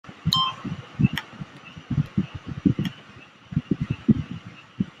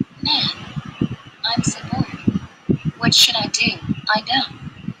What should I do? I know.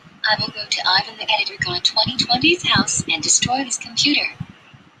 I will go to Ivan the Editor Guy 2020's house and destroy his computer.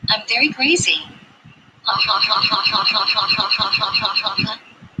 I'm very crazy. Ha ha ha ha ha ha ha ha ha ha ha ha ha.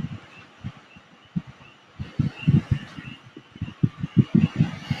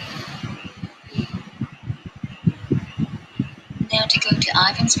 Now to go to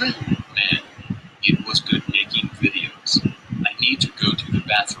Ivan's room. Man, it was good making videos. I need to go to the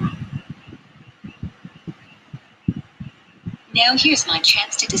bathroom. Now here's my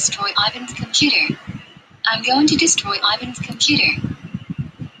chance to destroy Ivan's computer. I'm going to destroy Ivan's computer.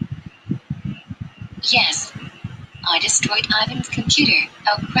 Yes. I destroyed Ivan's computer.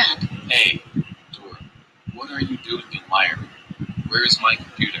 Oh crap. Hey, Dora, what are you doing in my room? Where is my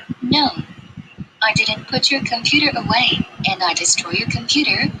computer? No. I didn't put your computer away, and I destroy your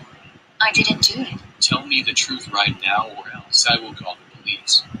computer. I didn't do it. Tell me the truth right now or else I will call the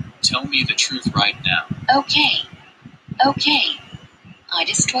police. Tell me the truth right now. Okay. I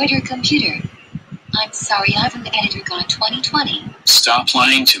destroyed your computer. I'm sorry, Ivan the Editor Guy 2020. Stop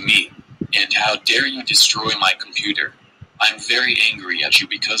lying to me. And how dare you destroy my computer? I'm very angry at you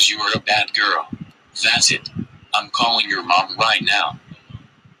because you are a bad girl. That's it. I'm calling your mom right now.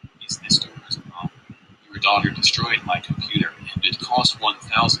 Is this Dora's mom? Your daughter destroyed my computer and it cost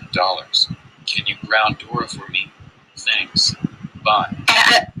 $1,000. Can you ground Dora for me? Thanks. Bye.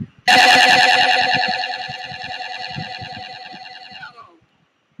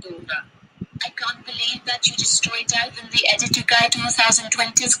 Dora, I can't believe that you destroyed Ivan the Editor Guy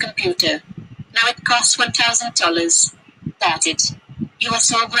 2020's computer. Now it costs $1,000. That's it. You are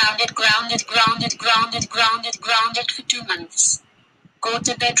so grounded for 2 months. Go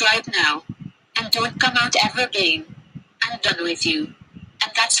to bed right now. And don't come out ever again. I'm done with you.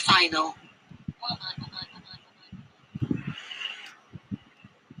 And that's final.